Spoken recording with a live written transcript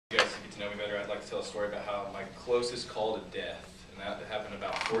know me better, I'd like to tell a story about how my closest call to death, and that happened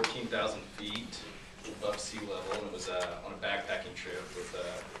about 14,000 feet above sea level, and it was on a backpacking trip with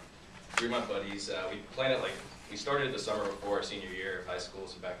 3 of my buddies. We planned it we started the summer before our senior year of high school,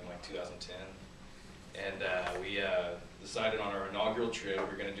 so back in 2010, and we decided on our inaugural trip we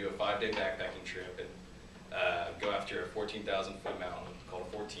were going to do a 5-day backpacking trip and go after a 14,000 foot mountain called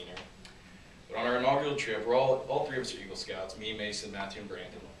a 14er. But on our inaugural trip, we're all 3 of us are Eagle Scouts, me, Mason, Matthew, and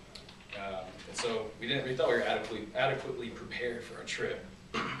Brandon. And so we thought we were adequately prepared for our trip.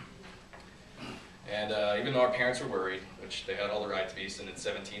 And even though our parents were worried, which they had all the right to be, sending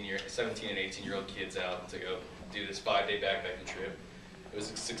 17 and 18-year-old kids out to go do this 5-day backpacking trip, it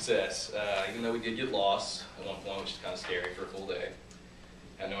was a success. Even though we did get lost at one point, which is kind of scary for a full day.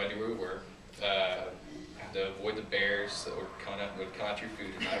 Had no idea where we were. Had to avoid the bears that would come after your food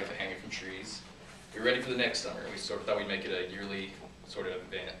at night with the hanging from trees. We were ready for the next summer. We sort of thought we'd make it a yearly sort of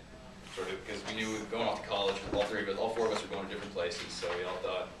event, because we knew we were going off to college. All 4 of us were going to different places, so we all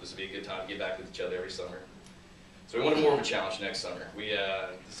thought this would be a good time to get back with each other every summer. So we wanted more of a challenge next summer. We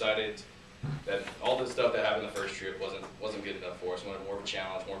decided that all the stuff that happened the first trip wasn't good enough for us. We wanted more of a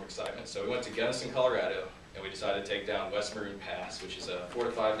challenge, more of excitement. So we went to Gunnison, Colorado, and we decided to take down West Maroon Pass, which is a 4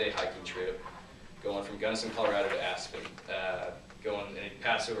 to 5 day hiking trip, going from Gunnison, Colorado to Aspen. And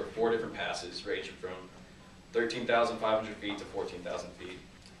pass over 4 different passes, ranging from 13,500 feet to 14,000 feet.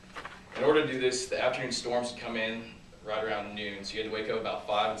 In order to do this, the afternoon storms would come in right around noon, so you had to wake up about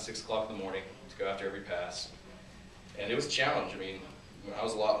 5 and 6 o'clock in the morning to go after every pass. And it was a challenge. I mean, I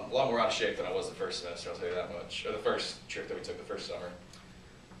was a lot more out of shape than I was the first semester, I'll tell you that much, or the first trip that we took the first summer.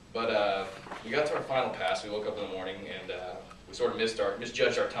 But we got to our final pass. We woke up in the morning and we sort of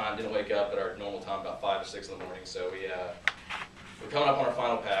misjudged our time, didn't wake up at our normal time about 5 or 6 in the morning. So we're coming up on our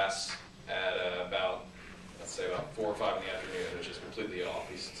final pass at about 4 or 5 in the afternoon, which is completely off.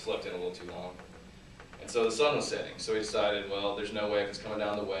 We slept in a little too long. And so the sun was setting, so we decided, well, there's no way if it's coming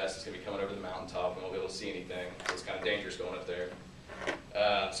down the west, it's going to be coming over the mountaintop, and we won't be able to see anything. So it's kind of dangerous going up there.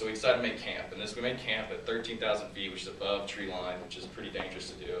 So we decided to make camp, and we made camp at 13,000 feet, which is above tree line, which is pretty dangerous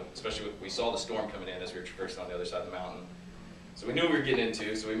to do, especially we saw the storm coming in as we were traversing on the other side of the mountain. So we knew what we were getting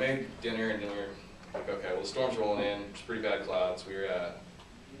into, so we made dinner, and then we were like, okay, well, the storm's rolling in, it's pretty bad clouds. We were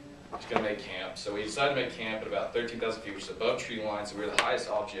just going to make camp. So we decided to make camp at about 13,000 feet, which is above tree line, so we're the highest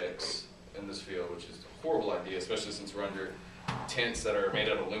objects in this field, which is a horrible idea, especially since we're under tents that are made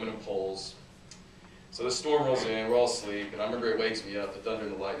out of aluminum poles. So the storm rolls in, we're all asleep, and I remember it wakes me up, the thunder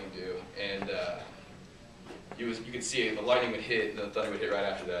and the lightning do, and you could see it, the lightning would hit, and the thunder would hit right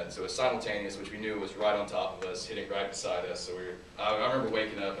after that. So it was simultaneous, which we knew was right on top of us, hitting right beside us. So I remember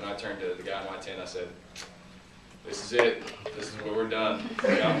waking up, and I turned to the guy in my tent, and I said, this is it. This is where we're done.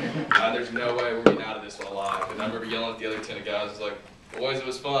 There's no way we're getting out of this one alive. And I remember yelling at the other 10 guys, I was like, boys, it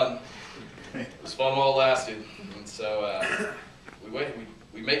was fun. It was fun while it lasted. And so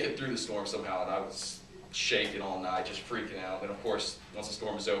we make it through the storm somehow, and I was shaking all night, just freaking out. And of course, once the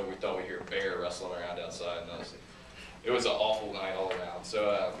storm was over, we thought we'd hear a bear rustling around outside. And it was an awful night all around.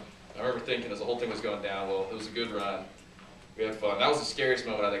 So I remember thinking as the whole thing was going down, well, it was a good run. We had fun. That was the scariest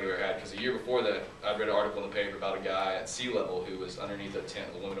moment I think I've ever had, because a year before that, I'd read an article in the paper about a guy at sea level who was underneath a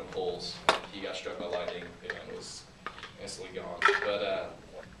tent with aluminum poles. He got struck by lightning and was instantly gone. But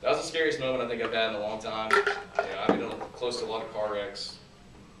that was the scariest moment I think I've had in a long time. I've been close to a lot of car wrecks,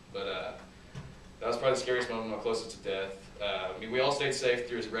 but that was probably the scariest moment, my closest to death. We all stayed safe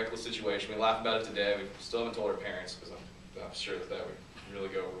through a reckless situation. We laugh about it today. We still haven't told our parents, because I'm sure that would really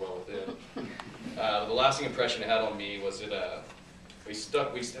go over well with them. The lasting impression it had on me was that we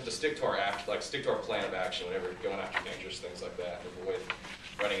have to stick to our plan of action whenever going after dangerous things like that, and avoid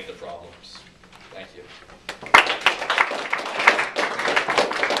running into problems. Thank you.